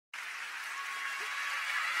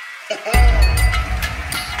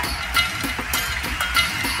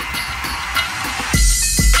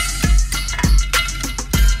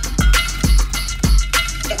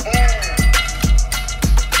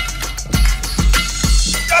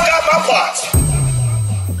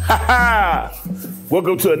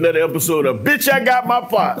Welcome to another episode of Bitch, I Got My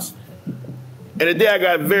Pots. And today I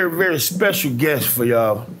got a very, very special guest for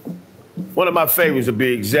y'all. One of my favorites to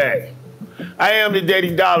be exact. I am the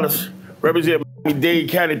Daddy Dollars, represent Dade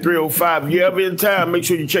County 305. If you're ever in town, make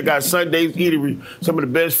sure you check out Sunday's Eatery, some of the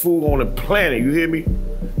best food on the planet, you hear me?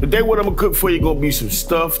 Today what I'm gonna cook for you gonna be some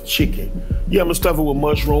stuffed chicken. Yeah, I'm gonna stuff it with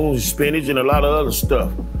mushrooms and spinach and a lot of other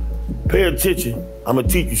stuff. Pay attention, I'm gonna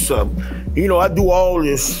teach you something. You know, I do all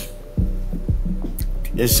this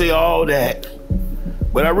and say all that,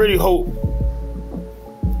 but I really hope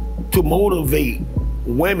to motivate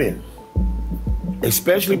women,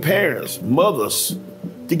 especially parents, mothers,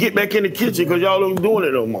 to get back in the kitchen because y'all ain't doing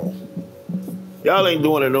it no more. Y'all ain't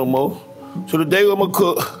doing it no more. So today what I'm gonna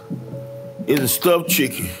cook is a stuffed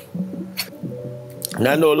chicken. And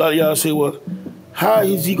I know a lot of y'all say, well, how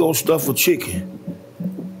is he gonna stuff a chicken?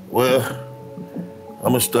 Well,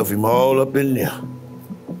 I'm gonna stuff him all up in there.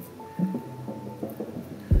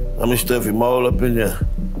 I'm gonna stuff him all up in there.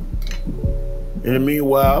 In the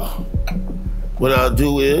meanwhile, what I'll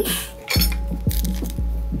do is,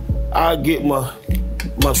 I'll get my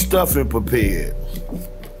stuffing prepared.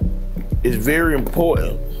 It's very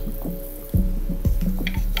important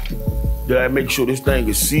that I make sure this thing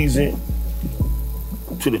is seasoned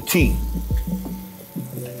to the T.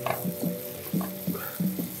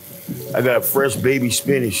 I got fresh baby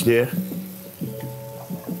spinach there.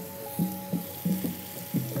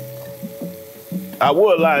 I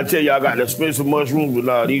would lie and tell you I got the expensive mushrooms, but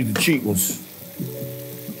nah, these are the cheap ones.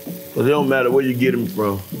 But it don't matter where you get them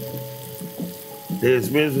from. They're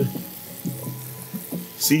expensive.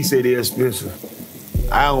 C say they're expensive.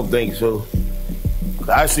 I don't think so.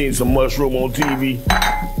 I seen some mushroom on TV.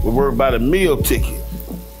 We're worried about a meal ticket.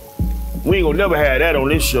 We ain't gonna never have that on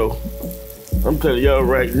this show. I'm telling y'all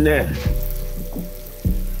right now.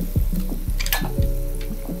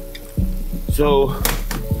 So,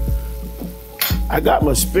 I got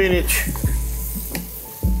my spinach.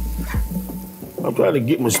 I'm trying to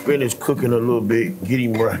get my spinach cooking a little bit, get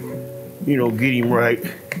him right. You know, get him right.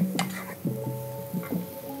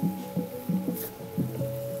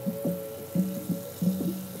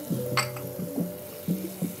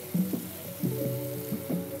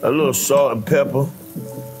 A little salt and pepper,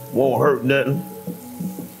 won't hurt nothing.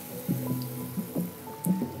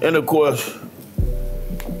 And of course,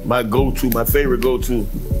 my favorite go-to,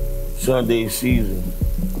 Sunday season.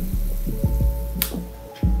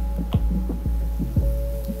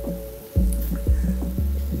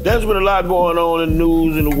 There's been a lot going on in the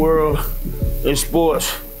news, in the world, in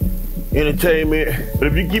sports, entertainment. But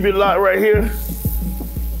if you keep it locked right here,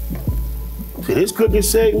 to this cooking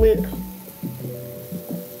segment,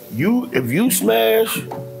 if you smash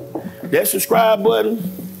that subscribe button,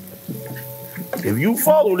 if you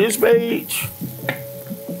follow this page,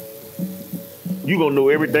 you gonna know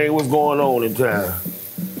everything what's going on in town.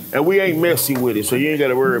 And we ain't messy with it, so you ain't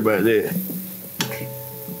gotta worry about that.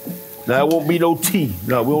 Now, it won't be no tea.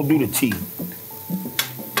 No, we don't do the tea.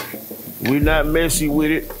 We're not messy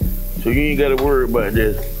with it, so you ain't gotta worry about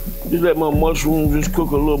that. Just let my mushrooms just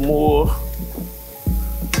cook a little more.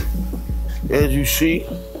 As you see.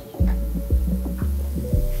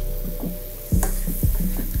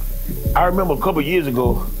 I remember a couple years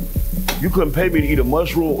ago, you couldn't pay me to eat a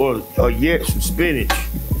mushroom or yet some spinach.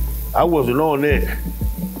 I wasn't on that.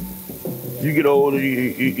 You get older,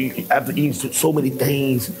 after eating so many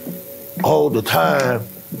things all the time,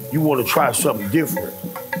 you want to try something different.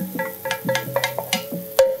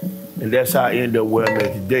 And that's how I end up where I'm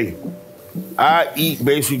at today. I eat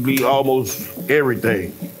basically almost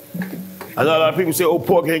everything. I know a lot of people say, oh,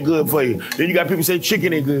 pork ain't good for you. Then you got people say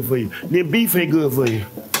chicken ain't good for you. Then beef ain't good for you.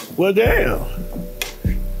 Well, damn.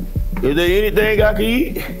 Is there anything I can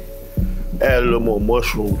eat? Add a little more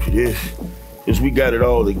mushroom to this. Because we got it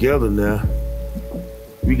all together now.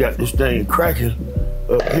 We got this thing cracking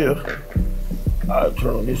up here. I'll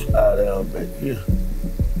turn this eye down back here.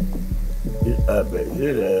 This eye back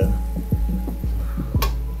here down.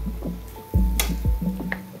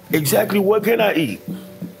 Exactly what can I eat?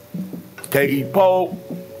 Can't eat pork,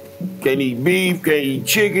 can't eat beef, can't eat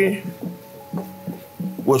chicken.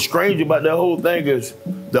 What's strange about that whole thing is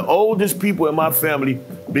the oldest people in my family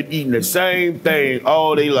been eating the same thing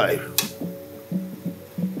all their life.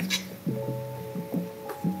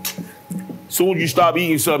 Soon as you stop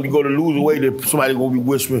eating something, you go to lose weight, somebody gonna be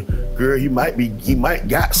whispering, girl, he might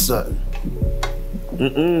got something.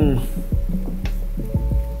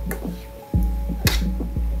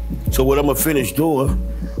 So what I'm gonna finish doing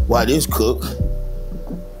while this cook,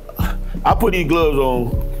 I put these gloves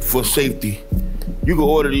on for safety. You can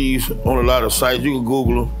order these on a lot of sites. You can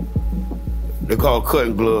Google them. They're called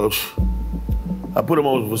cutting gloves. I put them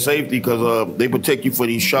on for safety because they protect you for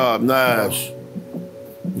these sharp knives,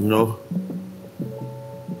 you know.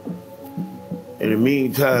 In the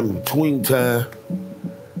meantime, between time,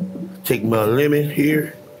 take my lemon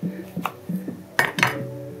here,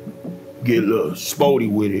 get a little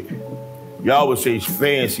spody with it. Y'all would say it's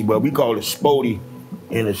fancy, but we call it spody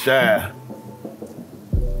in the side.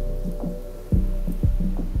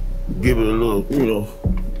 Give it a little,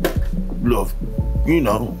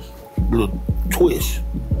 little twist.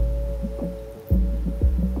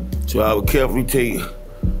 So I would carefully take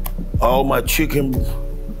all my chicken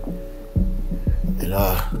and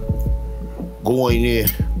go in there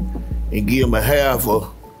and give him a half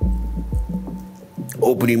of,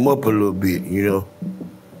 open him up a little bit, you know.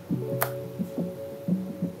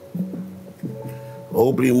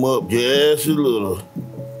 Open him up just a little.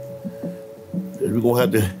 We're gonna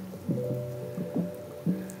have to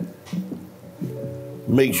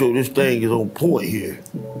make sure this thing is on point here,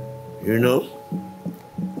 you know?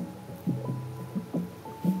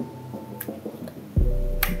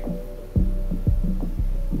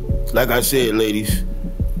 Like I said, ladies,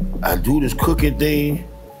 I do this cooking thing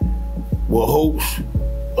with hopes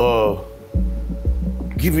of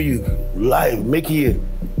giving you life, making you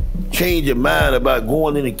change your mind about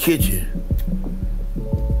going in the kitchen.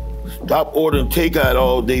 Stop ordering takeout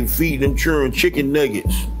all day, feeding them churn chicken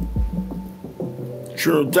nuggets.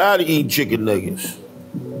 Sure, I'm tired of eating chicken nuggets.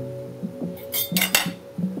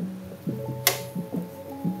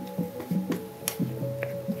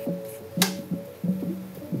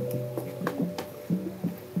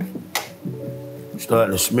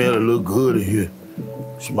 Starting to smell a little good in here.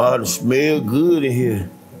 Starting to smell good in here.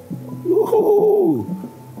 Woo-hoo.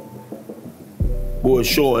 Boy,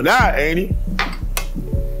 showing out, ain't he?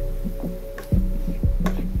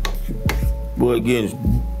 Boy, getting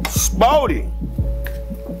spouty.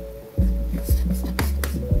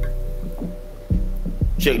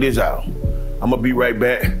 Check this out. I'm gonna be right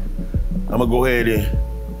back. I'm gonna go ahead and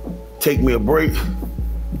take me a break.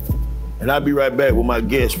 And I'll be right back with my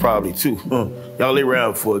guests probably too. Y'all lay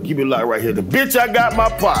around for it. Keep it locked right here. The bitch, I got my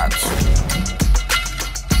pots.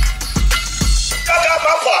 I got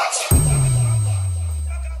my pots.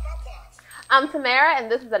 I'm Tamara,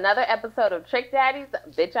 and this is another episode of Trick Daddy's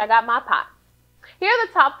Bitch, I Got My Pots. Here are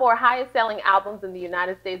the top 4 highest selling albums in the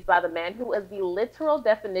United States by the man who is the literal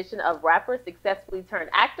definition of rapper successfully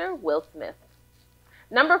turned actor, Will Smith.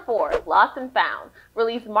 Number 4, Lost and Found,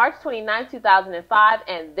 released March 29, 2005,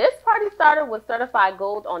 and this party starter was certified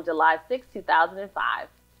gold on July 6, 2005.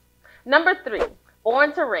 Number 3,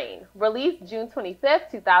 Born to Reign, released June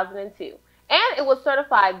 25, 2002, and it was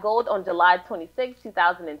certified gold on July 26,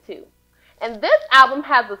 2002. And this album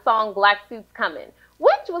has the song Black Suits Comin',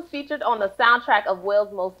 which was featured on the soundtrack of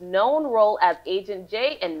Will's most known role as Agent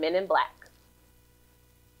J in Men in Black.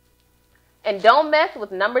 And don't mess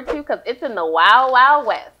with number 2 because it's in the Wild Wild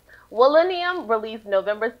West. Millennium released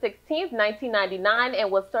November 16, 1999 and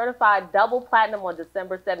was certified double platinum on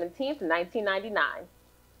December 17, 1999.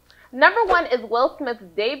 Number 1 is Will Smith's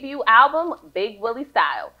debut album, Big Willie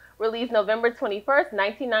Style, released November 21,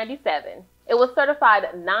 1997. It was certified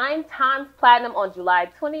 9 times platinum on July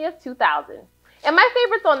 20, 2000. And my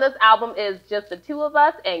favorites on this album is Just the Two of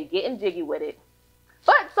Us and Getting Jiggy With It.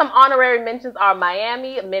 But some honorary mentions are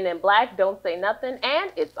Miami, Men in Black, Don't Say Nothing,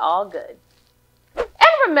 and It's All Good. And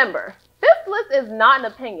remember, this list is not an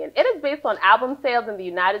opinion. It is based on album sales in the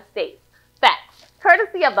United States. Facts,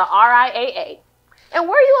 courtesy of the RIAA. And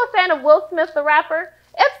were you a fan of Will Smith the rapper?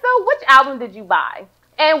 If so, which album did you buy?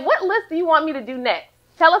 And what list do you want me to do next?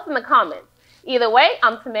 Tell us in the comments. Either way,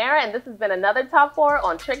 I'm Tamara, and this has been another Top 4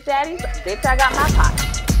 on Trick Daddy's Bitch, I Got My Pots.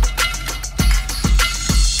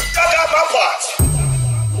 I got my pots.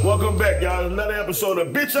 Welcome back, y'all. Another episode of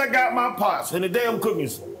Bitch, I Got My Pots. And today I'm cooking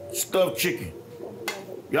stuffed chicken.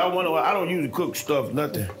 Y'all wonder why I don't usually cook stuff,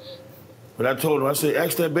 nothing. But I told him, I said,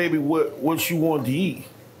 ask that baby what she wanted to eat.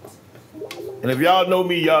 And if y'all know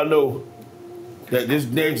me, y'all know that this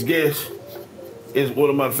next guest is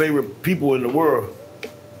one of my favorite people in the world.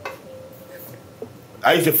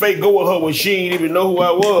 I used to fake go with her when she didn't even know who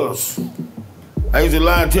I was. I used to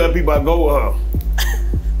lie and tell people I go with her.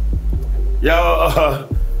 Y'all,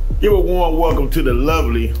 give a warm welcome to the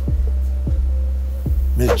lovely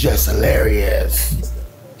Miss Jess Hilarious.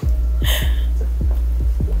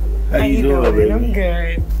 How you doing, baby? I'm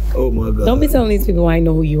good. Oh my God. Don't be telling these people I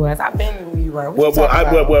know who you are. I've been who you are. What you talking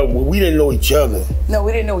about? Well, we didn't know each other. No,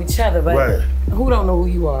 we didn't know each other, but right. Who don't know who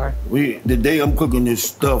you are? The day I'm cooking this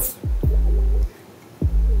stuff.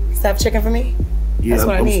 Stuffed chicken for me? Yeah, That's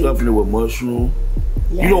what I need. Stuffing it with mushroom.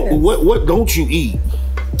 Yes. You know, what don't you eat?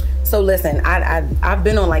 So listen, I've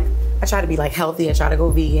been on like, I try to be like healthy, I try to go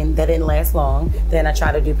vegan. That didn't last long. Then I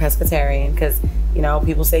try to do pescatarian because, you know,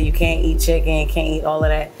 people say you can't eat chicken, can't eat all of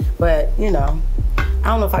that. But, you know, I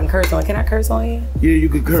don't know if I can curse on. Can I curse on you? Yeah, you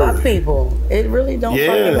can curse. Fuck people. It really don't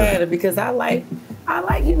fucking matter because I like,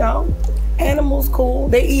 you know, animals cool.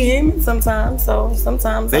 They eat humans sometimes, so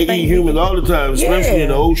sometimes they eat humans all the time, especially in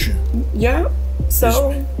the ocean. Yeah.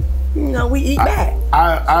 So, you know, we eat back.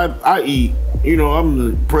 I eat. You know, I'm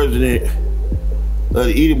the president of the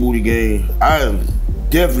Eat a Booty Gang. I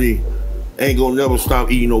definitely ain't gonna never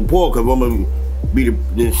stop eating no pork because I'm gonna be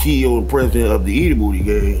the CEO and president of the Eat a Booty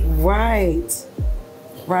Gang. Right.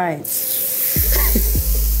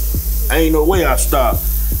 Ain't no way I stop.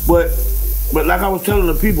 But like I was telling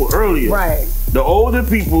the people earlier, right? The older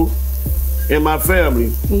people in my family,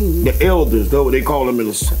 the elders, though they call them in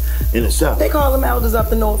the South. They call them elders up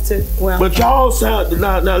the north too. Well, but y'all sound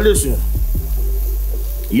now listen.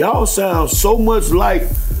 Y'all sound so much like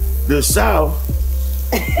the South.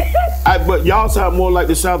 But y'all sound more like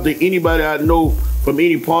the South than anybody I know from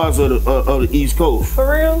any parts of the East Coast. For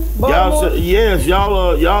real?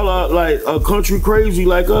 Y'all are like a country crazy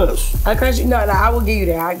like us. A country? No, I will give you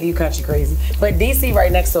that. I'll give you country crazy. But DC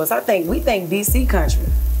right next to us, we think DC country,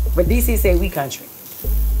 but DC say we country.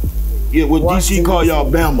 Yeah, what DC call y'all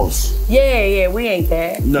Bammers. Yeah, we ain't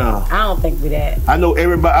that. No. I don't think we that. I know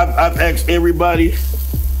everybody. I've asked everybody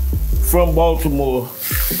from Baltimore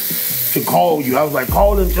to call you. I was like,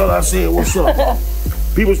 call until I said, what's up?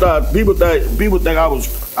 People think I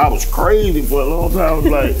was crazy for a long time. I was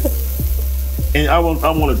like, and I want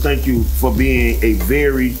to thank you for being a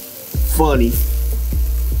very funny,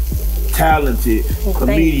 talented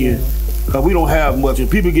comedian. Cause we don't have much,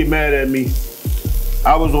 and people get mad at me.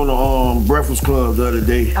 I was on the Breakfast Club the other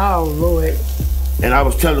day. Oh Lord! And I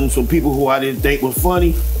was telling some people who I didn't think was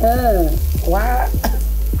funny. Why?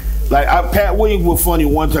 Like Pat Williams was funny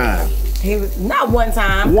one time. He was not one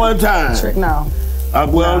time. One time. Trick, no.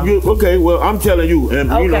 Well, I'm telling you. And,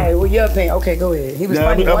 okay, you know, well, your opinion. Okay, go ahead. He was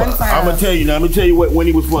funny one time. I'm gonna tell you now. I'm gonna tell you when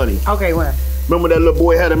he was funny. Okay, when? Remember that little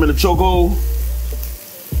boy had him in the chokehold?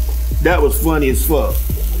 That was funny as fuck.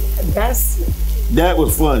 That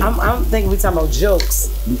was funny. I'm thinking we talking about jokes.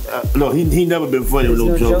 No, he never been funny with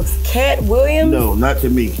no jokes. Cat Williams? No, not to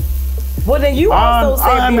me. Well, then you also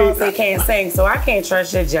said Beyonce can't sing, so I can't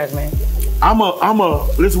trust your judgment.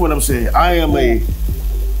 Listen what I'm saying. I am a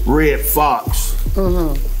Red Fox.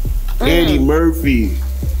 Eddie Murphy.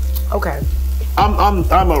 Okay.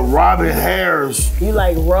 I'm a Robin Harris. You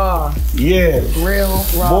like raw. Yes. Real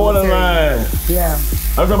raw. Borderline. Yeah.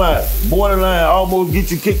 I'm talking about borderline, almost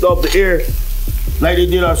get you kicked off the air like they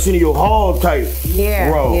did Arsenio Hall type. Yeah.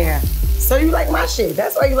 Raw. Yeah. So you like my shit.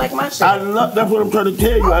 That's why you like my shit. That's what I'm trying to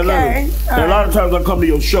tell you. Okay. I love it. And a lot of times I come to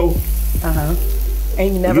your show.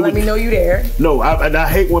 And you never let me know you there. No, I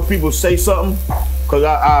hate when people say something because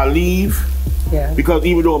I leave. Yeah. Because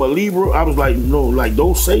even though I'm a Libra, I was like, no, like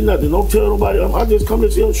don't say nothing, don't tell nobody. I just come to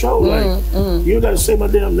see your show. You don't gotta say my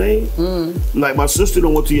damn name. Like my sister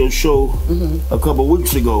done went to your show a couple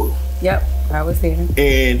weeks ago. Yep, I was here.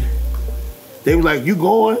 And they were like, you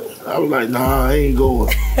going? I was like, nah, I ain't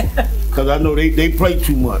going. Cause I know they play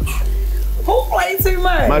too much. Who play too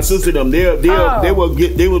much? My sister them, they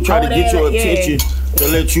will try to get your attention to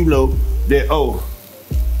let you know that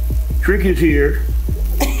Trick is here.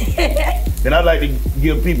 And I like to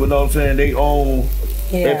give people, know what I'm saying, they own,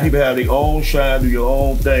 let people have their own shine, do your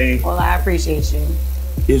own thing. Well, I appreciate you.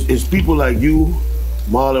 It's people like you,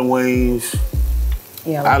 Marlon Wayans.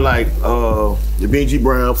 Yeah. I like the Benji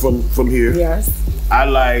Brown from here. Yes. I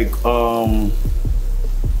like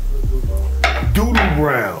Doodoo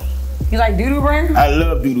Brown. You like Doodoo Brown? I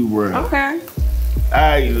love Doodoo Brown. Okay.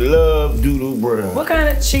 I love Doodoo Brown. What kind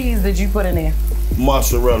of cheese did you put in there?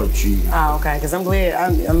 Mozzarella cheese. Oh, okay. Because I'm glad.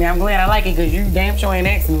 I'm glad I like it because you damn sure ain't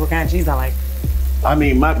asking me what kind of cheese I like. I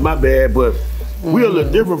mean, my bad, but we're a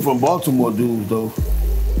little different from Baltimore dudes, though.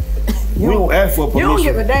 We don't ask for permission. You don't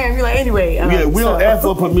give a damn. You're like, anyway. We don't ask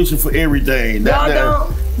for permission for everything. Y'all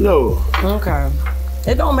don't? No. Okay.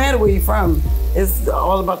 It don't matter where you're from. It's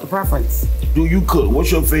all about the preference. Do you cook?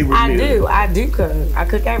 What's your favorite meal? I do cook. I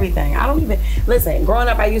cook everything. I don't even, listen, growing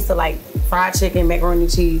up I used to like fried chicken, macaroni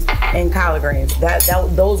and cheese, and collard greens.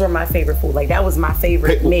 Those are my favorite food. Like that was my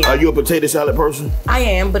favorite meal. Are you a potato salad person? I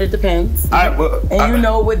am, but it depends. You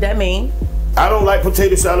know what that means. I don't like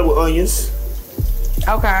potato salad with onions.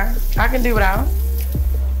 Okay, I can do without.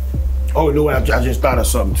 Oh, no, I just thought of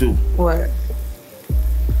something too. What?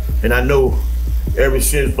 And I know ever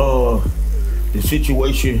since the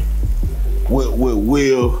situation with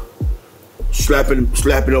Will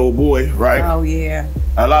slapping old boy, right? Oh, yeah.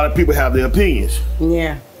 A lot of people have their opinions.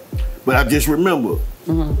 Yeah. But I just remember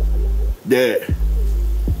that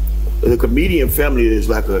the comedian family is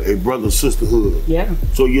like a brother sisterhood. Yeah.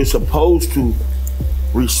 So you're supposed to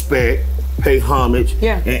respect, pay homage,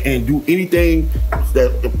 and do anything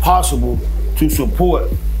that possible to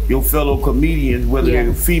support your fellow comedians, whether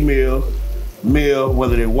they're female, male,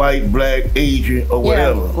 whether they're white, black, Asian, or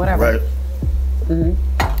whatever. Right?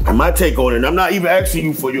 And my take on it, and I'm not even asking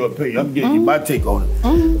you for your opinion, I'm getting you my take on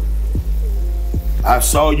it. I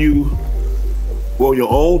saw you on your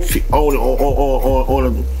own,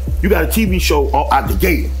 you got a TV show out the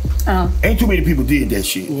gate. Ain't too many people did that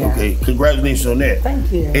shit, okay? Congratulations on that.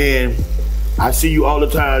 Thank you. And I see you all the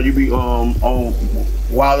time. You be on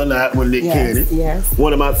Wild 'N Out with Nick Cannon. Yes.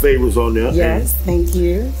 One of my favorites on there. Yes, thank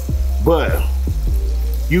you. But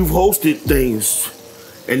you've hosted things,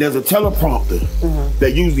 and there's a teleprompter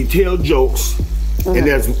that usually tell jokes, and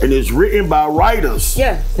it's written by writers.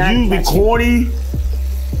 Yeah. Usually corny,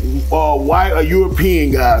 white or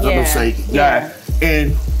European guys, I'm gonna say,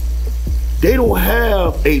 and they don't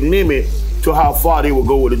have a limit to how far they will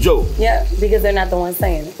go with a joke. Yeah, because they're not the ones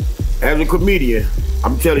saying it. As a comedian,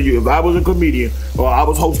 I'm telling you, if I was a comedian or I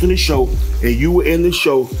was hosting a show and you were in the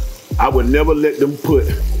show, I would never let them put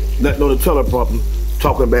nothing on the teleprompter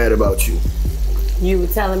talking bad about you. You were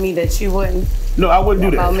telling me that you wouldn't? No, I wouldn't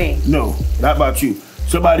do that. About me? No, not about you.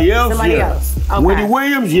 Somebody else? Somebody else. Okay. Wendy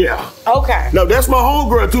Williams? Yeah. Okay. No, that's my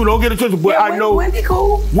homegirl too. Don't get it twisted. But I know Wendy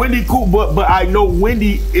cool. Wendy cool, but I know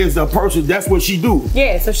Wendy is a person. That's what she do.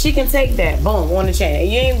 Yeah, so she can take that, boom, on the channel.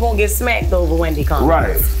 You ain't gonna get smacked over Wendy comments.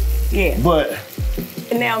 Right. Yeah. But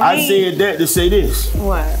now I said that to say this.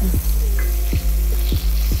 What?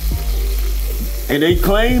 And they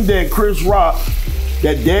claimed that Chris Rock,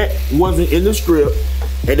 that wasn't in the script,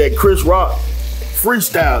 and that Chris Rock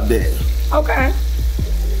freestyled that. Okay.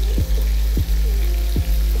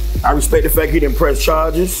 I respect the fact he didn't press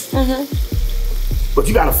charges, but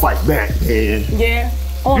you gotta fight back, man. Yeah.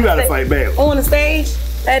 You gotta fight back. On the stage?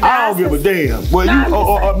 I don't give a damn.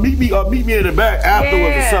 Well, meet me in the back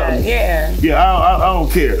afterwards or something. Yeah, I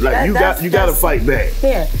don't care. Like you gotta fight back.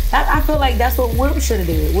 Yeah, I feel like that's what Will should have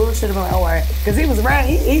did. Will should have been like, all right, because he was right.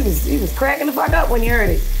 He was cracking the fuck up when he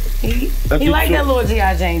heard it. He liked that little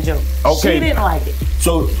G.I. Jane joke. Okay. She didn't like it.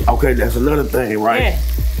 So that's another thing, right? Yeah.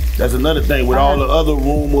 That's another thing with all the other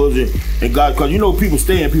rumors and God, because you know people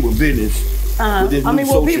stay in people's business. I mean,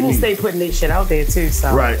 well, people stay putting this shit out there too.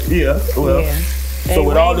 So right, yeah, well. Yeah. So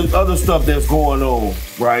with all this other stuff that's going on,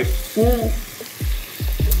 right?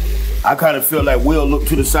 I kind of feel like Will looked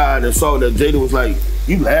to the side and saw that Jada was like,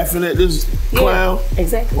 "You laughing at this clown?"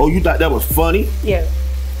 Exactly. Oh, you thought that was funny? Yeah.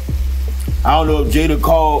 I don't know if Jada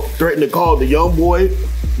threatened to call the young boy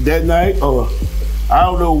that night, or I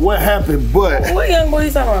don't know what happened, but what young boy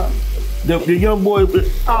you talking about? The young boy.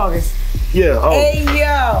 August. Yeah. Hey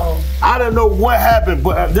yo. I don't know what happened,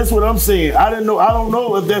 but that's what I'm saying. I don't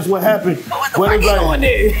know if that's what happened. What the fuck you going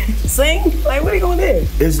there? Sing? Like what are you going there?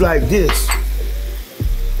 It's like this.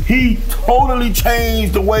 He totally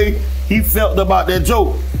changed the way he felt about that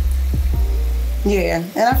joke. Yeah,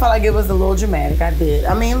 and I felt like it was a little dramatic. I did.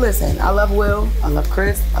 I mean, listen, I love Will, I love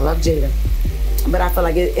Chris, I love Jada, but I feel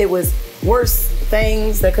like it was worse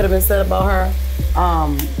things that could have been said about her.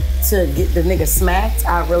 To get the nigga smacked,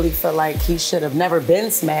 I really feel like he should have never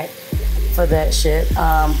been smacked for that shit.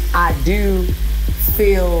 I do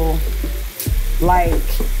feel like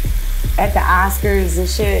at the Oscars and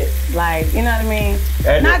shit, like, you know what I mean?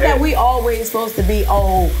 Not that we always supposed to be,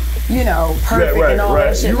 perfect and all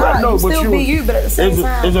that shit. You're right, no, but still be you, but at the same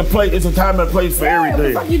time. It's a time and place for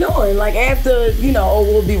everything. What the fuck you doing? Like after,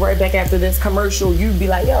 we'll be right back after this commercial, you'd be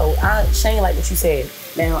like, yo, Shane like what you said.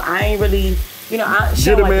 Now, I ain't really... give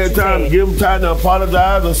a man time, give him time to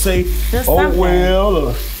apologize or say,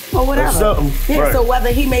 well, or whatever. Or something. Yeah, right. So whether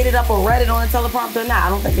he made it up or read it on a teleprompter or not, I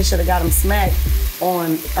don't think it should have got him smacked at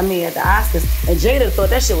the Oscars. And Jada thought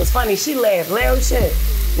that shit was funny. She laughed loud shit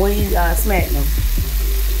when he smacked him.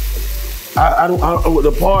 I'm gonna tell you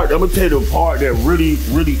the part that really,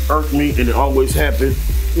 really irked me, and it always happens.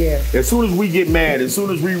 Yeah. As soon as we get mad, as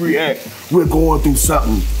soon as we react, we're going through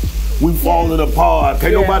something. We falling apart.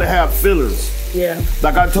 Can't nobody have feelings. Yeah.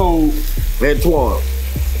 Like I told Antoine,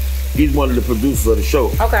 he's one of the producers of the show.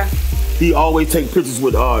 Okay. He always take pictures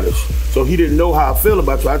with the artists. So he didn't know how I feel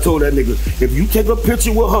about you. I told that nigga, if you take a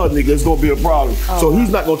picture with her, nigga, it's gonna be a problem. So he's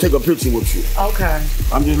not gonna take a picture with you. Okay.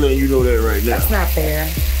 I'm just letting you know that right now. That's not fair.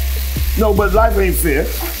 No, but life ain't fair.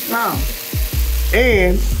 No.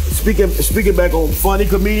 And speaking back on funny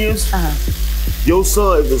comedians, your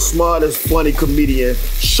son is the smartest funny comedian,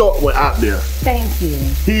 short one out there. Thank you.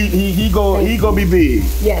 He gonna be big.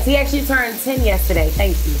 Yes, he actually turned 10 yesterday.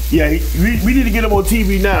 Thank you. Yeah, we need to get him on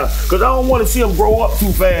TV now, cause I don't want to see him grow up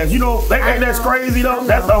too fast. You know, that's crazy though.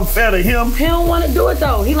 That's unfair to him. He don't want to do it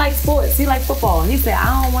though. He likes sports. He likes football. He said,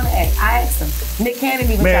 I don't want to act. I asked him. Nick Cannon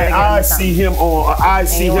even tried to get him. I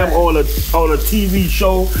see him on a TV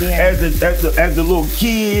show as the little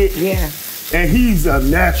kid. Yeah. And he's a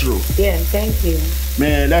natural. Yeah, thank you.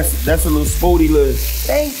 Man, that's a little sporty little.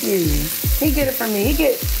 Thank you. He get it from me. He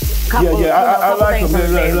get a couple. I like him.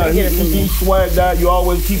 Man. He swagged out. You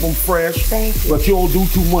always keep him fresh. Thank you. But you don't do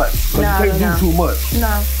too much. You can't do too much.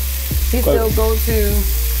 No. He still goes to,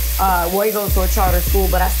 he goes to a charter school,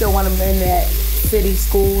 but I still want him in that city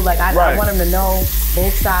school. Like I want him to know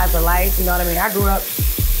both sides of life. You know what I mean? I grew up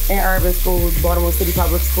in urban schools, Baltimore City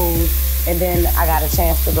Public Schools. And then I got a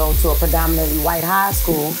chance to go to a predominantly white high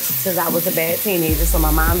school because I was a bad teenager. So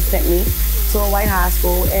my mom sent me to a white high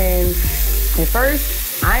school. And at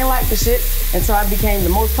first, I ain't like the shit until I became the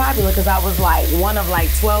most popular because I was like one of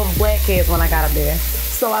like 12 black kids when I got up there.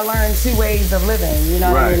 So I learned 2 ways of living, you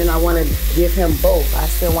know what I mean? And I want to give him both. I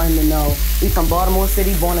still want him to know he's from Baltimore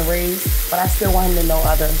City, born and raised, but I still want him to know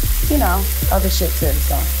other shit too,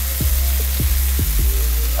 so.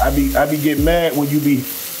 I be getting mad when you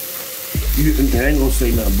I ain't gonna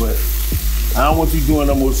say nothing, but I don't want you doing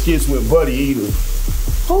no more skits with Buddy either.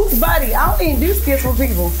 Who's Buddy? I don't even do skits with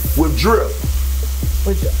people. With Drip.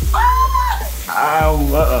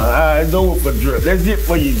 I know it for Drip. That's it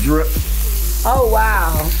for you, Drip. Oh,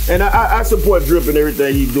 wow. And I support Drip and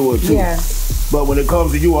everything he's doing too. Yeah. But when it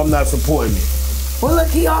comes to you, I'm not supporting it. Well, look,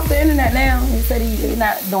 he off the internet now. He said he's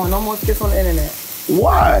not doing no more skits on the internet.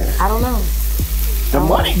 Why? I don't know. The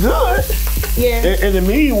money good. Yeah. In the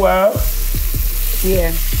meanwhile.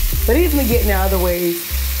 Yeah. But he's been getting there other ways.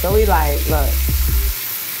 So he like, look,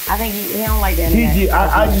 I think he don't like the internet.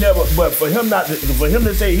 I never, but for him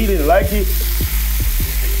to say he didn't like it,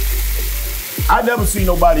 I never seen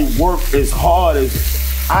nobody work as hard as,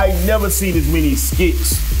 I never seen as many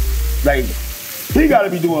skits. Like, he gotta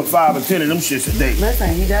be doing 5 or 10 of them shits a day.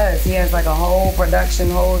 Listen, he does. He has like a whole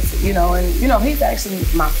production, and he's actually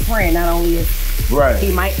my friend, not only is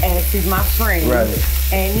he might ask, he's my friend.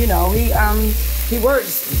 Right. And he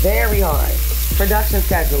works very hard. Production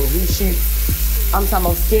schedule. He shoots, I'm talking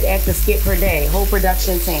about skit after skit per day. Whole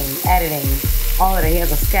production team, editing, all of that. He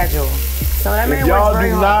has a schedule. So that man works very hard.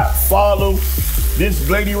 If y'all do not follow this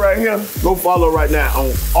lady right here, go follow her right now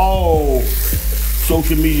on all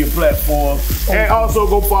social media platforms. And also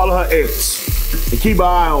go follow her ex. And keep an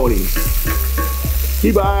eye on him.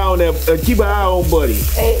 Keep an eye on that. Keep an eye on Buddy.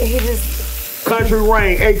 He just Country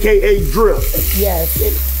Rain, aka Drip. Yes.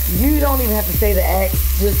 You don't even have to say the X.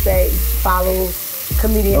 Just say follow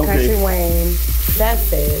comedian Country Wayne.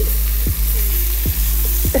 That's it.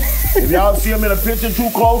 If y'all see him in a picture too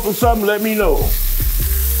close or something, let me know.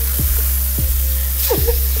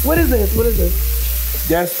 What is this?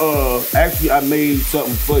 That's actually I made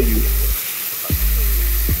something for you.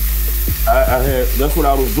 That's what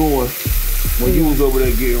I was doing when you was over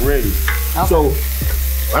there getting ready. Okay. So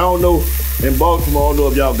I don't know, in Baltimore, I don't know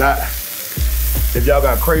if y'all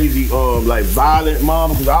got crazy like violent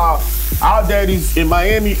moms, because our daddies in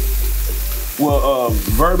Miami were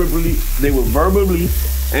verbally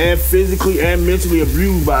and physically and mentally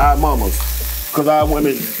abused by our mamas. Because our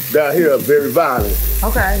women down here are very violent.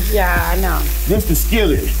 Okay, yeah, I know. This the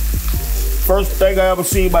skillet. First thing I ever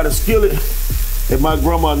seen by the skillet, if my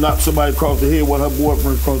grandma knocked somebody across the head, one of her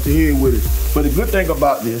boyfriends across the head with it. But the good thing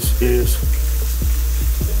about this is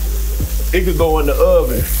it could go in the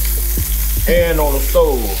oven and on the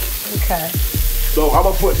stove. Okay. So I'm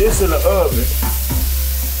gonna put this in the oven.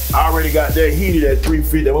 I already got that heated at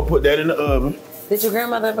 350. I'm gonna put that in the oven. Did your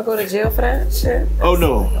grandmother ever go to jail for that shit? Oh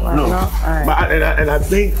no. All right. But I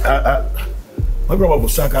think my grandma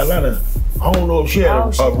was South Carolina. I don't know if she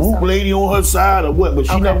had a root lady on her side or what, but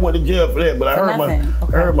she never went to jail for that. But I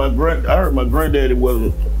heard my granddaddy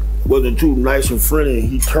wasn't too nice and friendly, and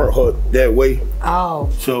he turned her that way. Oh.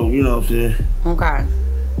 So you know what I'm saying. Okay.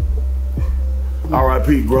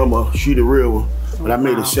 R.I.P. Grandma, she the real one. But I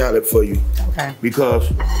made a salad for you. Okay. Because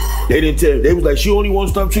they didn't tell you. They was like, she only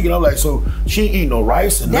wants stuffed chicken. I'm like, so she ain't eat no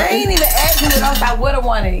rice and they nothing? ain't even asked me what else I would have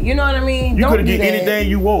wanted. You know what I mean? You could have get anything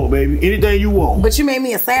you want, baby. Anything you want. But you made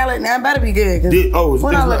me a salad. Now it better be good.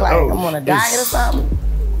 What I look like? I'm on a diet or something?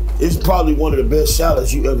 It's probably one of the best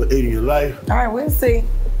salads you ever ate in your life. All right, we'll see.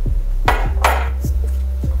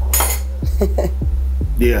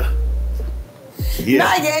 Yeah. Yeah.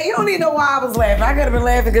 Nah, yeah, you don't need to know why I was laughing. I could have been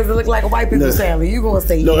laughing because it looked like a white people salad. You gonna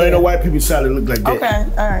say no? Yeah. Ain't no white people salad look like that.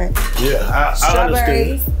 Okay, all right. Yeah, I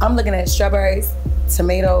Strawberries. understand. I'm looking at strawberries,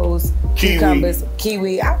 tomatoes, Kiwi. cucumbers,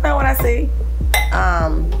 kiwi. I know what I see.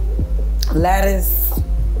 Lettuce,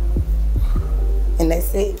 and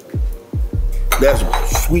that's it.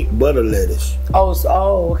 That's sweet butter lettuce.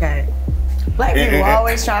 Oh, okay. Black people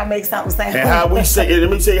always try to make something sound. And how we say it, let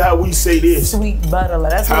me tell you how we say this. Sweet butter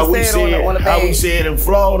lettuce. That's How what we it said say it, on the how we page. say it in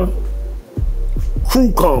Florida.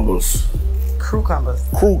 Cucumbers. Cucumbers.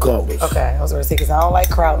 Cucumbers. Okay, I was going to say because I don't like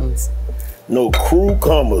croutons. No,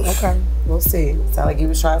 cucumbers. Okay, we'll see. Sound like you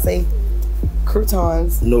was trying to say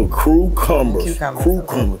croutons. No, cucumbers. Cucumbers.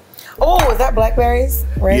 Cucumbers. Oh, is that blackberries?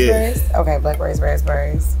 Raspberries? Yeah. Okay, blackberries,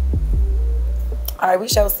 raspberries. All right, we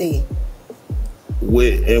shall see.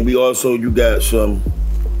 And we also, you got some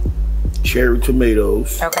cherry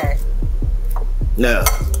tomatoes. Okay. Now,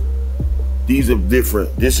 these are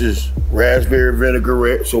different. This is raspberry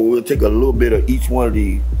vinaigrette, so we'll take a little bit of each one of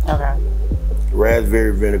these. Okay.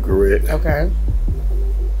 Raspberry vinaigrette. Okay.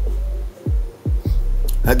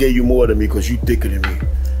 I gave you more than me because you thicker than me.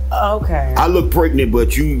 Okay. I look pregnant,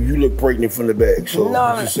 but you look pregnant from the back. So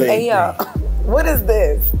no, it's the same hey, thing. What is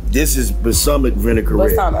this? This is balsamic vinaigrette.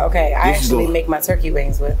 Balsamic. Okay, I This is actually make my turkey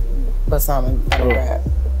wings with balsamic vinaigrette.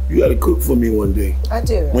 You gotta cook for me one day. I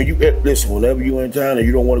do. When you listen, whenever you in town and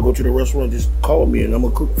you don't want to go to the restaurant, just call me and I'm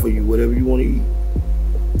gonna cook for you whatever you want to eat.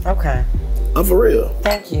 Okay. I'm for real.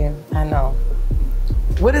 Thank you. I know.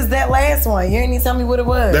 What is that last one? You ain't even tell me what it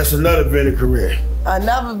was. That's another vinaigrette.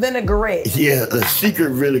 Another vinaigrette. Yeah, a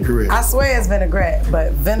secret vinaigrette. I swear it's vinaigrette,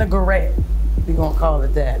 but vinaigrette. We gonna call it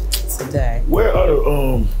that today. Where are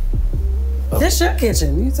the This your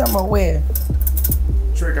kitchen. You talking about where?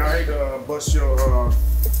 Trick, I hate to bust your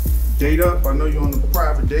date up. I know you're on a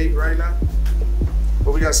private date right now.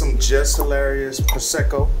 But we got some Jess Hilarious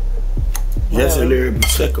Prosecco. Jess Hilarious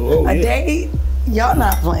Prosecco. Oh, A yeah. date? Y'all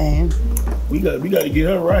not playing. We got to get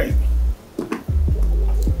her right.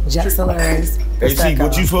 Jess Hilarious. Hey, see,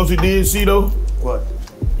 what you supposed to do, see though? What?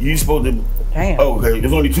 You supposed to. Damn. Oh, okay,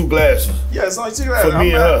 there's only 2 glasses. Yeah, it's only 2 glasses. For me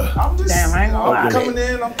and her. I'm just, Damn, I ain't gonna lie. I'm coming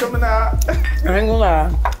in, I'm coming out. I ain't gonna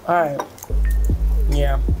lie. All right.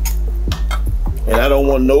 Yeah. And I don't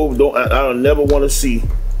want I don't never want to see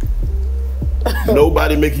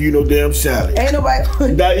nobody making you no damn salad. Ain't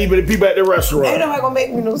nobody. Not even the people at the restaurant. Ain't nobody gonna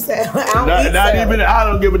make me no salad. I don't eat Not salad. even. I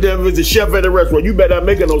don't give a damn if it's a chef at the restaurant. You better not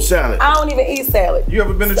make no salad. I don't even eat salad. You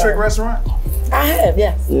ever been to Trick Restaurant? I have,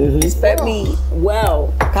 yes. It's fed me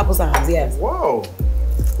well a couple times, yes. Whoa.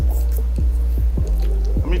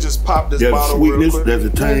 Let me just pop this There's a bottle real sweetness. quick. There's a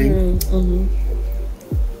tang.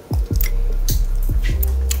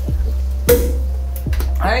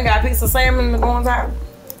 I ain't got a piece of salmon to go on top.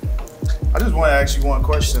 I just want to ask you one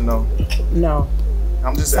question though. No.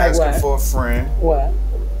 I'm just Like asking what? for a friend. What?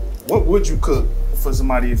 What would you cook for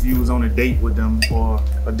somebody if you was on a date with them or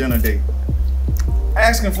a dinner date?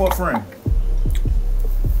 Asking for a friend.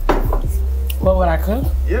 What would I cook?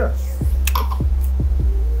 Yeah.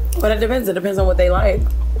 But it depends. It depends on what they like.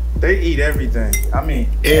 They eat everything. I mean,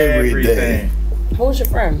 Everything. everything. Who's your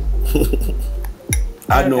friend?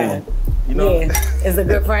 I know him. You know? Yeah. Is a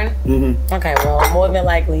good friend? Mm-hmm. Okay, well, more than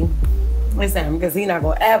likely. Listen, because he's not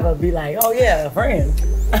going to ever be like, oh, yeah, a friend.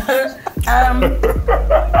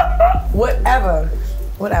 Whatever.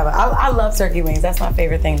 I love turkey wings. That's my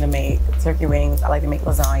favorite thing to make. Turkey wings. I like to make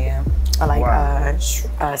lasagna. I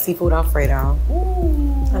like seafood Alfredo.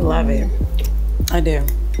 I love it. I do.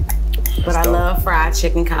 But I love fried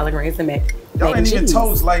chicken, collard greens, and mac Y'all and ain't even cheese.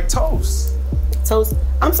 toast like toast. Toast.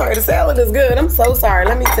 I'm sorry, the salad is good. I'm so sorry.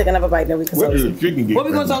 Let me take another bite, then we can Where toast. did the chicken get What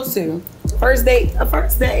we from? gonna toast to? First date? A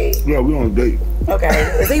first date? Yeah, we on a date. Okay.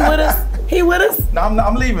 Is he with us? He with us? No,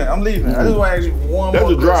 I'm leaving. I just want to ask you one That's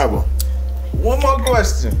more a driver. question. One more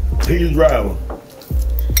question. He's a driver.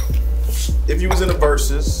 If you was in the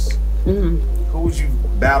verses, who would you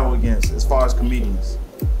battle against as far as comedians?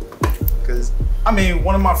 Because, I mean,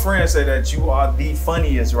 one of my friends said that you are the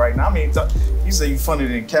funniest right now. I mean, you say you funnier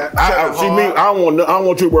than Kevin See me. I don't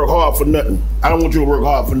want you to work hard for nothing. I don't want you to work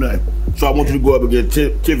hard for nothing. So I want you to go up against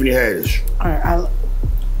Tiffany Haddish. All right.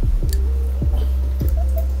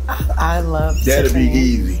 I love That'll be Tiffany.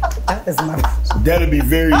 easy. That is my. That'll be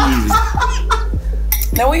very easy.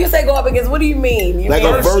 Now, when you say go up against, what do you mean? You Like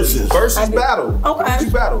mean a versus. Versus battle. Okay. Who would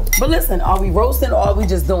you battle? But listen, are we roasting or are we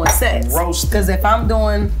just doing sets? Roasting. Because if I'm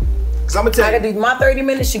doing, Because I'm going to I tell can you. do my 30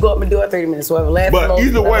 minutes, you go up and do her 30 minutes. Whoever laughs But most,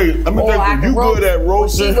 either way, I'm or I gonna can tell you, you good at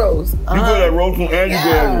roasting. She roast. You good at roasting and you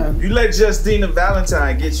good at You let Justina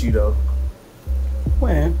Valentine get you, though.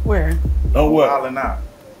 Where? on what? Wilding out.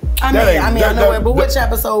 I That mean, ain't- I that- know that- it, but which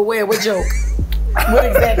episode? Where? What joke? What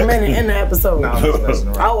exact minute in the episode? No, I'm just messing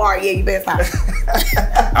around. Oh, all right, yeah, you better stop.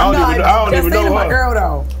 I don't even know my her. girl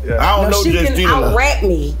though. Yeah. I don't know She can Justina. out-rap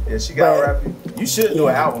me. Yeah, she got rap you. You should do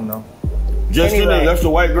an album though. Justina, Anyway, that's the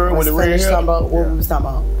white girl with the red hair. What we was talking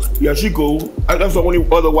about? Yeah, she cool. That's the only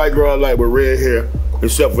other white girl I like with red hair,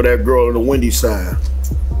 except for that girl on the Wendy side.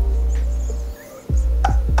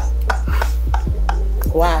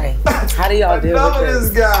 Why? How do y'all deal Enough with of this?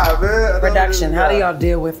 this guy, man. Production, how do y'all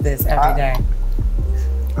deal with this every day?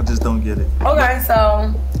 I just don't get it. Okay,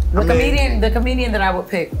 so the comedian that I would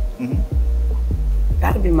pick,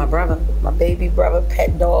 gotta be my brother, my baby brother,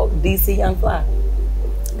 pet dog, DC Young Fly.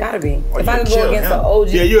 Gotta be. If I could go against the OG,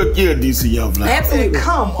 Yeah, you're a DC Young Fly. absolutely.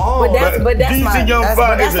 Come on. But that's DC my, Young that's, Fly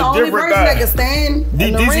but that's is the a only different person guy. that can stand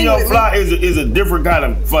in the DC ring Young with Fly me. is a different kind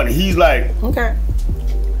of funny. He's like Okay.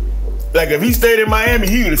 if he stayed in Miami,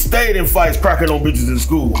 he would have stayed in fights cracking on bitches in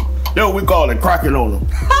school. That's what we call it, cracking on them.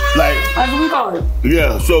 Like, That's what we call it.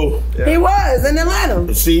 yeah, so He was in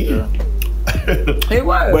Atlanta. see, He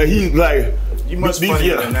was. but he's like, You much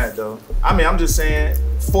funnier than that, though. I mean, I'm just saying,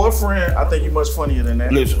 for a friend, I think you much funnier than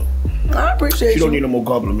that. listen, I appreciate she you. don't need no more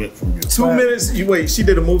compliment from you. 2 minutes. You wait. She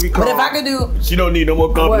did a movie called. But if I could do She don't need no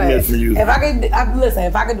more compliments from you. If I could, listen.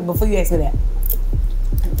 If I could, before you ask me that,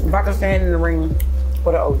 if I could stand in the ring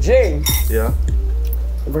for the OG Yeah.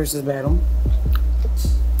 versus battle,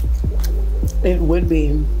 it would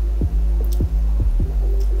be.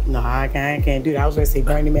 No, I can't do that. I was gonna say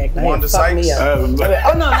Bernie Mac. Wanda Fuck me Sykes? up. Oh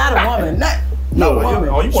no, not a woman. No woman.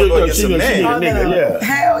 Oh, you want to go against a man? Oh, no. Yeah.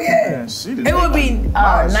 Hell yeah. Yeah, she the It would be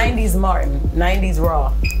Nice. 90s Martin, 90s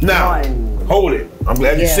Raw. Now, Martin. hold it. I'm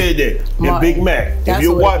glad you Yeah. said that. And Martin. Big Mac, if That's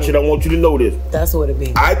you're what it watching, is. I want you to know this. That's what it'd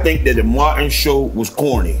be. I think that the Martin show was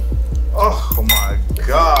corny. Oh my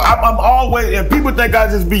God. I'm always, and people think I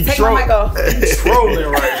just be Take my mic off. trolling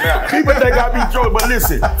right now. People think I be trolling, but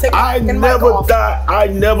listen, Take I the mic never off. thought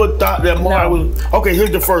that Martin was. Okay,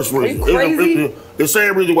 here's the first reason. you crazy? It's the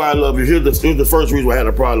same reason why I love you. Here's the first reason why I had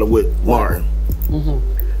a problem with Martin.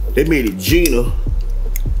 They made it Gina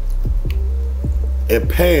and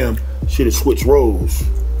Pam should have switched roles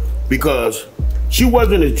because she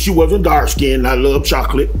wasn't dark skinned. I love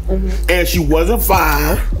chocolate, and she wasn't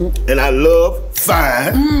fine, and I love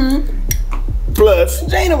fine. Plus,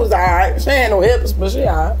 Jana was alright. She had no hips, but she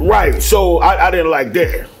alright. right? So I didn't like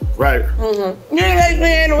that, right? You ain't like she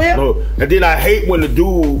had no hips? No, and then I hate when the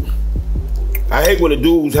dudes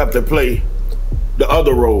have to play the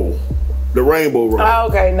other role, the rainbow role. Oh,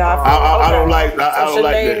 okay, no. I don't like I don't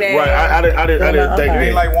like that. Right? I didn't think You ain't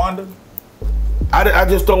that. like Wanda? I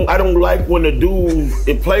just don't. I don't like when the dude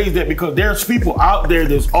it plays that because there's people out there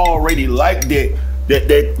that's already like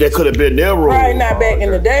that could have been their role. Probably not back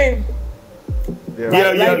in the day.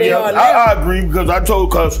 Yeah, like they are now. I agree because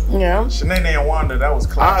Yeah. Shanae and Wanda, that was I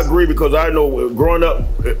classic. agree because I know growing up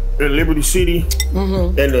in Liberty City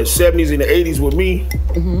in the 70s and the 80s with me,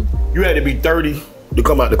 you had to be 30 to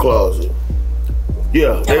come out the closet.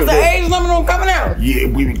 Yeah. That was the age limit on coming out. Yeah,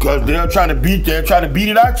 because they're trying to beat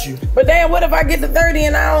it at you. But then what if I get to 30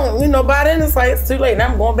 and I don't, by then it's like it's too late and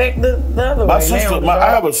I'm going back the other My way. sister, now. I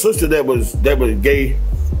have a sister that was gay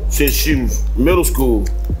since she was middle school.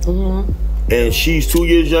 And she's 2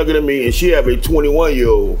 years younger than me, and she have a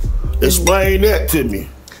 21-year-old. Explain that to me.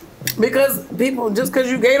 Because people, just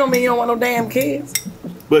because you gay don't mean you don't want no damn kids.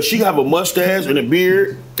 But she have a mustache and a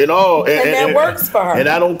beard and all. And that works for her. And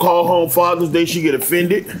I don't call home Father's Day, she get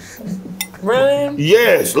offended. Really?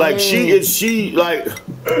 Yes, like she like,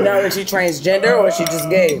 No, is she transgender or is she just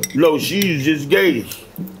gay? no, she's just gay.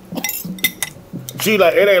 She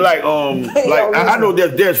like, it ain't like, like, I know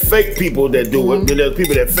there's fake people that do it, and there's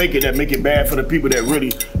people that fake it that make it bad for the people that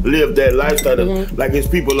really live that lifestyle. Like, it's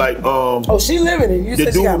people like, Oh, she living it. You the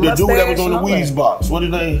said she got dude that was mustache on the and all Weeze that. box. What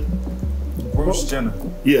his name? Bruce Jenner.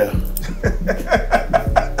 Yeah.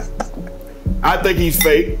 I think he's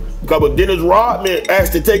fake. Cause when Dennis Rodman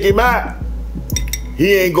asked to take him out,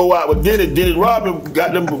 he ain't go out with Dennis. Dennis Rodman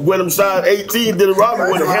got them with him size 18. Dennis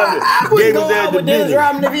Rodman would have handled, I gave wouldn't his go ass out to with Dennis business.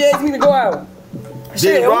 Rodman if he asked me to go out.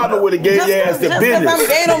 Dennis Rodman would have gave your ass to Just business. because I'm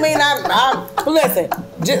gay don't mean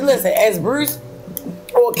I'm listen, as Bruce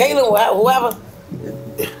or Caitlyn, whoever,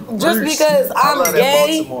 just Bruce, because I I'm love that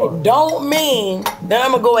gay Baltimore. don't mean that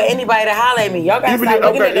I'm gonna go at anybody to holler at me. Y'all gotta Even stop if-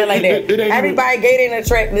 looking okay, at that like it ain't that. even- Everybody gay ain't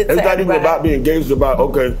attracted to It's not even everybody. about being gay. It's about,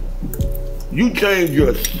 okay, you changed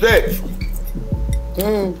your sex.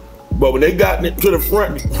 But when they got to the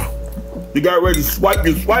front, you got ready to swipe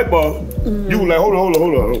your swipe off, you was like, hold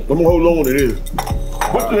on. I'm gonna hold on to this.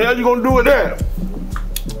 What the hell you gonna do with that?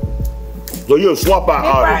 So you're a swap out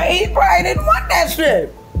artist. He probably didn't want that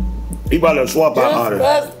shit. He about to swap out Just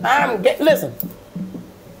artist. because I'm gay. Listen,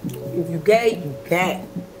 if you gay, you cat.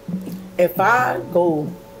 If I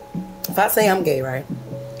say I'm gay, right?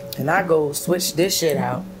 And I go switch this shit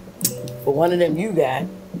out for one of them you got,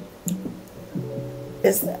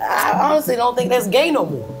 I honestly don't think that's gay no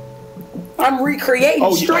more. I'm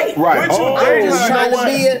recreating straight. Right. I'm just trying to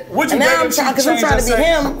be it. And now I'm trying to be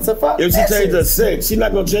him. So fuck. If she changes her sex, she's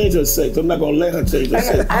not gonna change her sex. I'm not gonna let her change her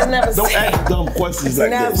sex. I never Don't ask dumb questions like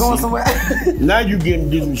now that. Going somewhere. Now you getting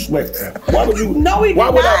disrespectful. Why would you? No, we did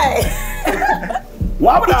not.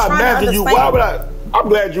 Why would I imagine you? Why would I? I'm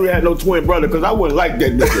glad you had no twin brother, because I wouldn't like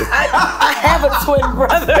that nigga. I have a twin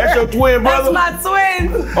brother. That's your twin brother? That's my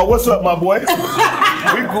twin. Oh, what's up, my boy?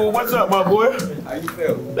 We cool. What's up, my boy? How you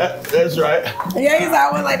feel? That's right. Yeah, he's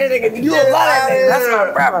always like that nigga. You a lot of that. That's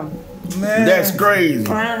my problem. Man. That's crazy.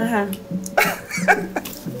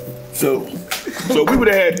 So we would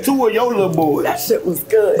have had two of your little boys. That shit was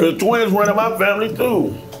good. Because twins run in my family,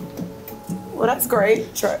 too. Well, that's great.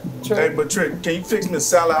 Hey, but Trick, can you fix me a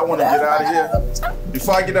salad? I want to get out of here.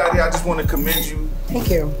 Before I get out of here, I just want to commend you.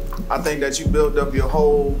 Thank you. I think that you built up your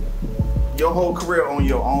whole career on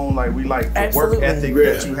your own. Like the Absolutely. work ethic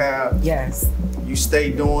that you have. Yes. You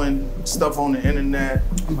stay doing stuff on the internet.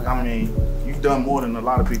 Oh my God. I mean, you've done more than a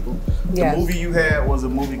lot of people. Yes. The movie you had was a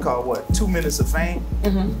movie called what? 2 Minutes of Fame.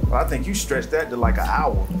 Mm-hmm. Well, I think you stretched that to like an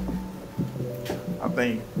hour. I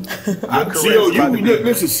think.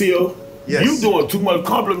 Listen, Seal. Yes. You doing too much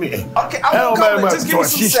compliment. Okay, I'm gonna just give me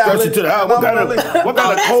some salad. To the house. What kind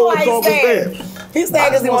of cold talk was that? He's saying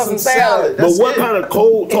because he wants some salad. But what kind of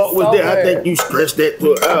cold talk was that? I think you stretched that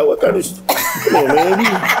to an hour. What kind of? Come on, man.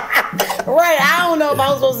 Right, I don't know if I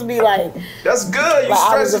was supposed to be like. That's good. You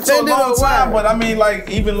stretched it to a long time, but I mean, like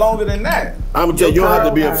even longer than that. I'm gonna tell you, you don't have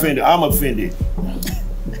to be offended. I'm offended.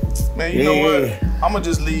 Man, you know what? I'm gonna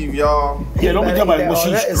just leave y'all. Yeah, don't be talking about when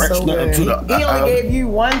she stretched nothing to the. He only gave you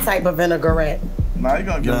one type of vinaigrette. Nah, you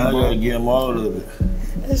gonna give me gotta give him all of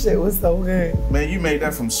it. That shit was so good. Man, you made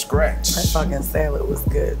that from scratch. That fucking salad was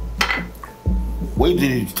good. Wait till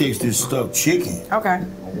you taste this stuffed chicken. Okay.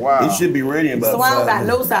 Wow. It should be ready in about 5 minutes. So I don't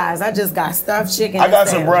got no size. I just got stuffed chicken. I got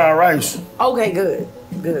some brown rice. Okay, good.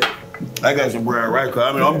 I got some brown rice.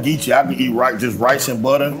 I mean, I'm geeky. I can eat just rice and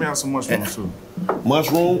butter. Let me have some mushrooms too.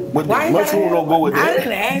 Mushroom? Mushroom don't go with that. I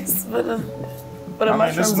didn't ask for the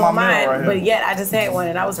mushrooms on mine, right, but yet I just had one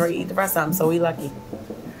and I was ready to eat the rest of them, so we lucky.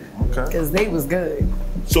 Okay. Because they was good.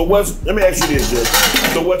 So let me ask you this,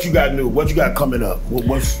 Jess. So what you got new? What you got coming up?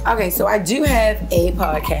 Okay, so I do have a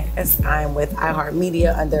podcast. I'm with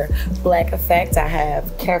iHeartMedia under Black Effect. I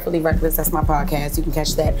have Carefully Reckless. That's my podcast. You can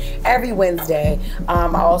catch that every Wednesday. I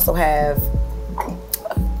also have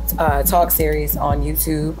talk series on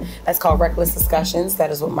YouTube that's called Reckless Discussions.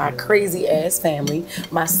 That is with my crazy ass family.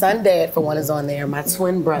 My son dad, for one, is on there. My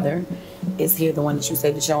twin brother is here, the one that you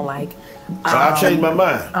say that you don't like. I changed my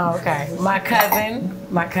mind. Oh, okay. My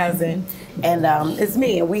cousin, and it's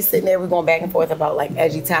me, and we sitting there, we're going back and forth about like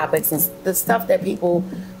edgy topics and the stuff that people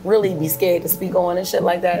really be scared to speak on and shit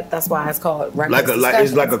like that. That's why it's called Reckless Discussions.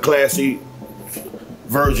 It's like a classy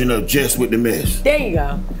version of Jess with the Mess. There you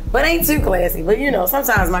go. But ain't too classy. But you know,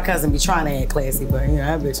 sometimes my cousin be trying to act classy, but you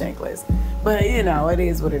know, that bitch ain't classy. But you know, it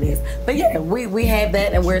is what it is. But yeah, we have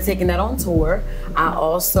that and we're taking that on tour. I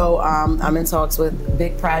also, I'm in talks with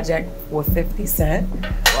Big Project with 50 Cent.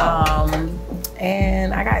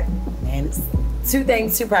 And I got, it's two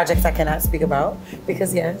projects I cannot speak about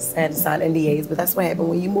because yes, I had to sign NDAs, but that's what happened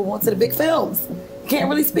when you move on to the big films. You can't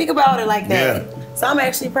really speak about it like that. Yeah. So I'm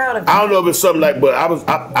actually proud of it. I don't know if it's something like, but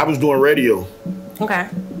I was doing radio. Okay.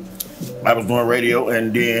 I was doing radio,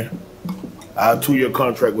 and then our 2-year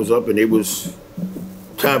contract was up, and it was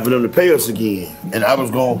time for them to pay us again. And I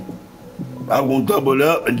was gonna double it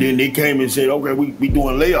up, and then they came and said, okay, we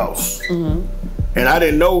doing layoffs. Mm-hmm. And I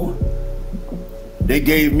didn't know. They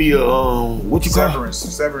gave me a what you call it?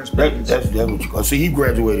 Severance package. That's what you call it. See, he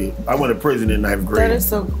graduated. I went to prison in 9th grade. That is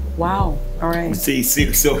so wow. All right. See,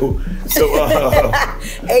 hey,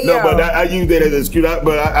 no, but I use that as an excuse.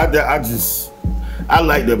 But I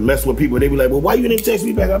like to mess with people. They be like, well, why you didn't text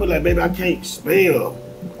me back? I be like, baby, I can't spell.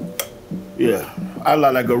 Yeah, I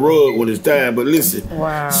like a rug when it's time. But listen.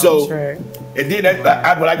 Wow. So, and then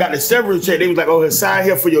when I got the severance check, they was like, oh, sign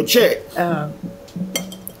here for your check.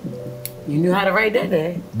 You knew how to write that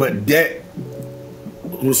day. But that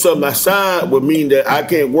was something I signed would mean that I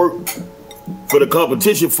can't work for the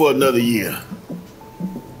competition for another year.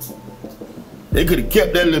 They could have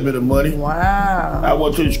kept that little bit of money. Wow. I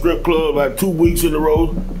went to the strip club about 2 weeks in a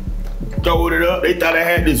row, throwed it up. They thought I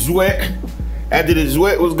had the sweat. After the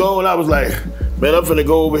sweat was gone, I was like, man, I'm finna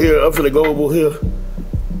go over here. I'm finna go over here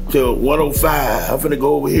to 105. I'm finna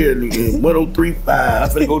go over here to 103.5. I'm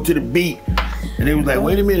finna go to the beat. And they was like,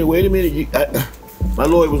 wait a minute. My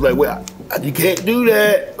lawyer was like, well, you can't do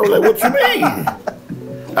that. I was like, what you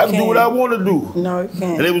mean? I can do what I want to do. No, you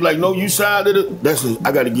can't. And they was like, no, you signed it.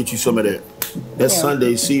 I got to get you some of that. That's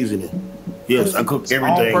Sunday seasoning. Yes, I cook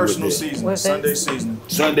everything. All personal with seasoning. Sunday seasoning.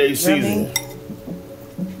 Sunday seasoning.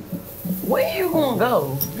 Where you gonna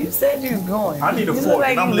go? You said you was going. I need a you fork. Look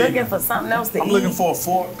like I'm you leaving. looking for something else to eat. I'm looking for a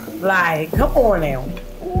fork. Like, come on now.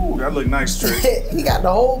 Ooh, that look nice, Trick. He got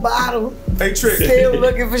the whole bottle. Hey, Trick. Still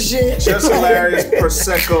looking for shit. Just hilarious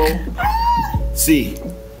Prosecco. See,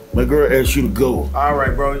 my girl asked you to go. All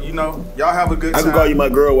right, bro. You know, y'all have a good time. I can call you my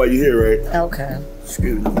girl while you're here, right? Okay.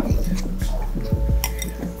 Excuse me.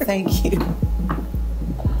 Thank you.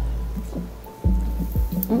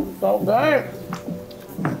 So good.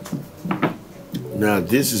 Now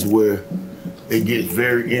this is where it gets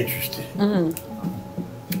very interesting.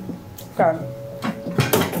 Okay.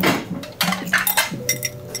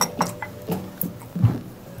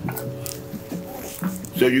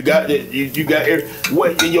 So you got it. You got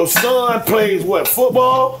what? And your son plays what?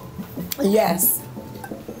 Football? Yes.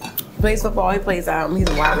 Plays football. He plays he's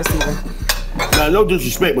a wide receiver. Now, no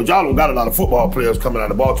disrespect, but y'all don't got a lot of football players coming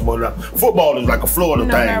out of Baltimore now. Football is like a Florida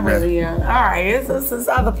No, thing, not man. really. Yeah. All right. It's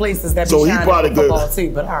other places that So be he shining probably for good. football too.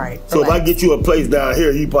 But all right. So if I relax. get you a place down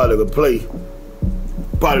here, he probably could play.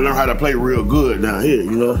 Probably learn how to play real good down here,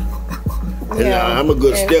 you know. And I'm a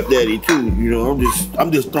good stepdaddy too, you know.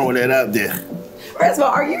 I'm just throwing that out there. First of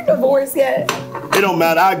all, are you divorced yet? It don't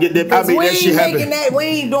matter. I get that. I make that shit happen. We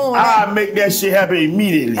ain't doing that. I make that shit happen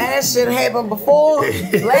immediately. That shit happened before.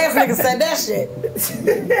 Last nigga said that shit.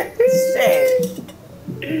 Shit.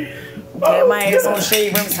 Get my ass on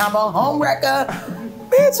shade room talking about home wrecker.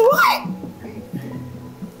 Bitch, what?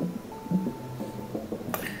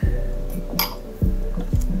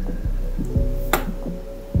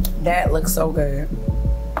 That looks so good.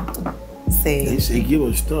 See. They say give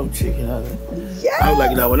a stuffed chicken out of it. Yes. I was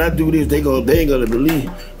like, now when I do this, they ain't gonna believe.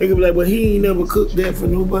 They gonna be like, well, he ain't never cooked that for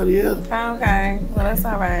nobody else. Okay. Well, that's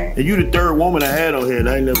all right. And you the third woman I had on here, and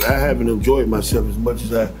I haven't enjoyed myself as much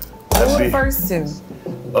as I Who were the first two?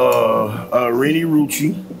 Rennie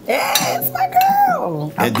Rucci, Yes, my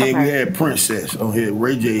girl. and then we had Princess on here,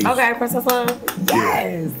 Ray J's. Okay, Princess Love.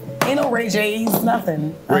 Yes. Ain't no Ray J's,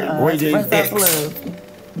 nothing. Ray J's Princess ex.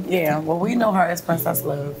 Love. Yeah, well, we know her as Princess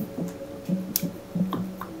Love.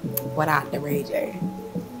 Without the Ray J.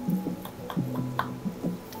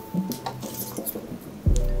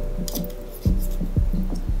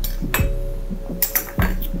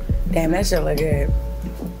 Damn, that shit look good.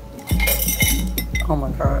 Oh my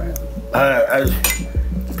God.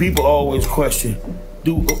 People always question,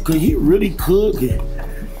 could he really cook?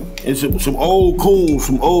 And some old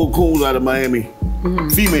coons out of Miami,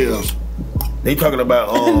 females. They talking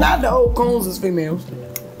about Not the old coons is females.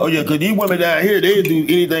 oh yeah, cause these women down here, they do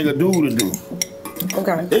anything a dude to do.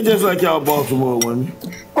 Okay. They just like y'all Baltimore women.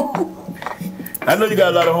 I know you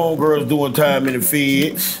got a lot of homegirls doing time in the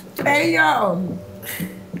feds. Hey, yo.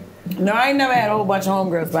 No, I ain't never had a whole bunch of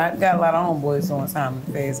homegirls, but I got a lot of homeboys doing time in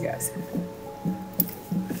the phase, guys.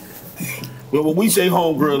 But when we say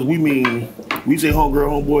homegirls, we say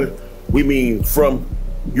homegirl, homeboy, we mean from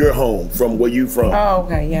your home, from where you from. Oh,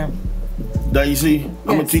 okay, yeah. Now you see,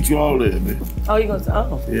 I'm gonna teach you all that, man. Oh, you gonna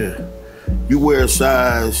oh. Yeah. You wear a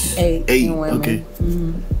size 8. in women. Okay.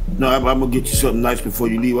 No, I'm gonna get you something nice before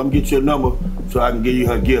you leave. I'm gonna get you a number so I can give you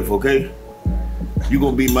her gift, okay? You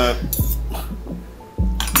gonna be me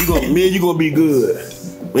and you gonna be good.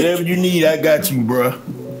 Whatever you need, I got you, bruh.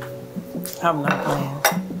 I'm not playing.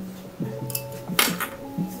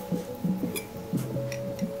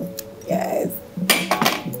 Yes.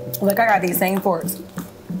 Look, I got these same forks.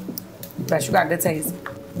 But you got good taste.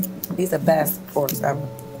 These are the best forks ever.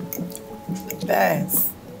 Best.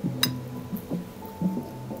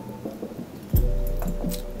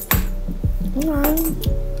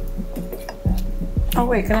 Oh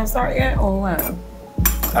wait, can I start yet or what?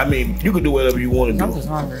 I mean, you can do whatever you want to I'm do. just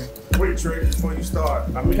hungry. Wait, Trick, before you start.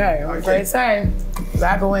 I mean, Okay, I'm afraid to say. 'Cause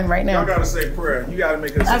I go in right now. y'all gotta say prayer. You gotta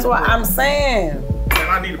make us. That's say what prayer. I'm saying. And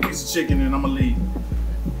I need a piece of chicken and I'm gonna leave.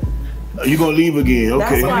 You gonna leave again,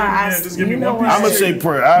 okay? That's why Yeah, I. just give me you know one what? I'm gonna say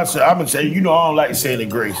prayer. I'm gonna say, you know, I don't like saying the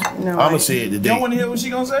grace. No, I'm I- gonna say it You today. don't wanna hear what she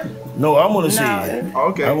gonna say? No, I'm gonna say No. it. Oh,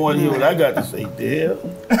 okay. I want to hear what I got to say. Damn.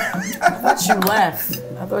 I thought you left.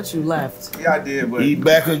 I thought you left. Yeah, I did, but He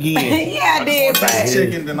back again. Yeah, I did, but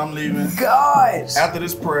chicken, then I'm leaving. gosh. After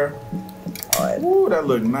this prayer. Ooh, that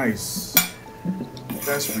look nice.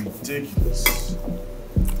 That's ridiculous.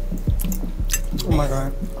 Oh my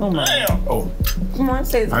God. Oh my. Damn. Oh, Come on,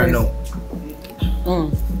 say this. I please. know.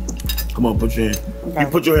 Come on, put your hand. Okay. You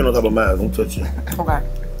put your hand on top of mine. Don't touch it. Okay.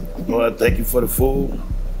 Lord, I thank you for the food.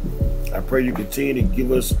 I pray you continue to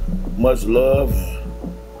give us much love,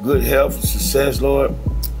 good health, and success, Lord.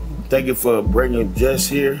 Thank you for bringing Jess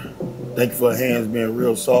here. Thank you for her hands being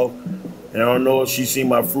real soft. And I don't know if she seen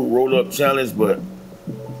my fruit roll up challenge, but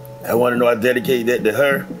I want to know I dedicate that to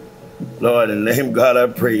her. Lord, in the name of God, I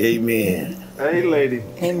pray, amen. Hey, lady.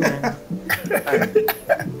 Amen. Hey,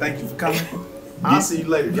 thank you for coming. I'll see you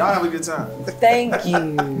later. Y'all have a good time. Thank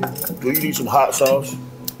you. Do you need some hot sauce?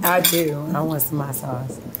 I do. I want some hot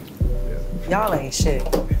sauce. Y'all ain't shit.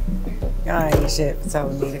 Y'all ain't shit for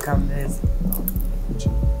telling me to come to this.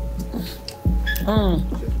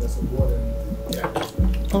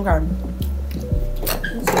 Okay.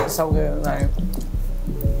 This is so good, like.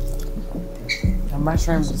 The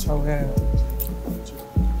mushrooms are so good.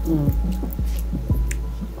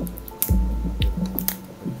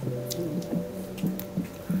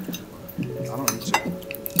 I don't eat chicken.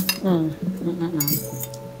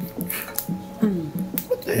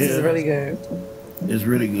 This is really good. It's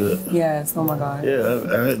really good. Yes, oh my God. Yeah,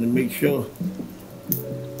 I had to make sure.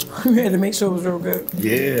 We had to make sure it was real good.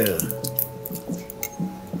 Yeah.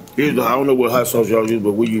 Here's the, I don't know what hot sauce y'all use,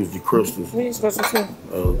 but we use the crystals. We supposed to too.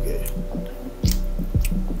 Okay.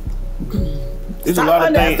 There's Stop a lot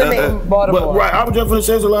of things. underestimating Baltimore. But, right, I was just gonna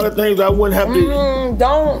say there's a lot of things I wouldn't have to.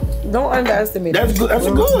 Don't underestimate. That's good. That's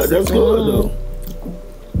good. That's good though.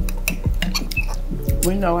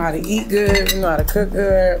 We know how to eat good. We know how to cook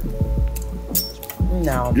good.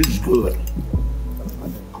 No. This is good.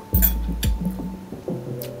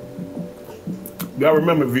 Y'all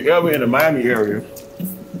remember, if you're ever in the Miami area,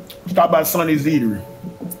 stop by Sonny's Eatery.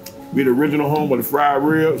 Be the original home of the fried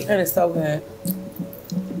ribs. It is so good.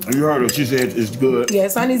 You heard her, she said it's good. Yeah,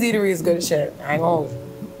 Sonny's Eatery is good as shit. I ain't gonna hold you.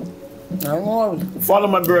 I ain't gonna hold you. Follow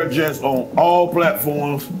my girl Jess on all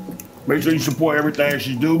platforms. Make sure you support everything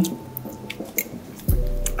she do.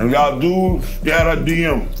 And y'all do stay out her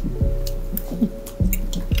DM.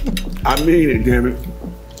 I mean it, damn it.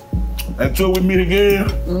 Until we meet again.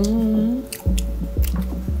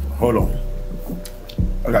 Hold on.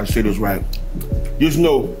 I gotta say this right. Just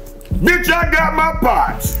know, bitch, I got my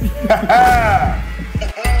pots.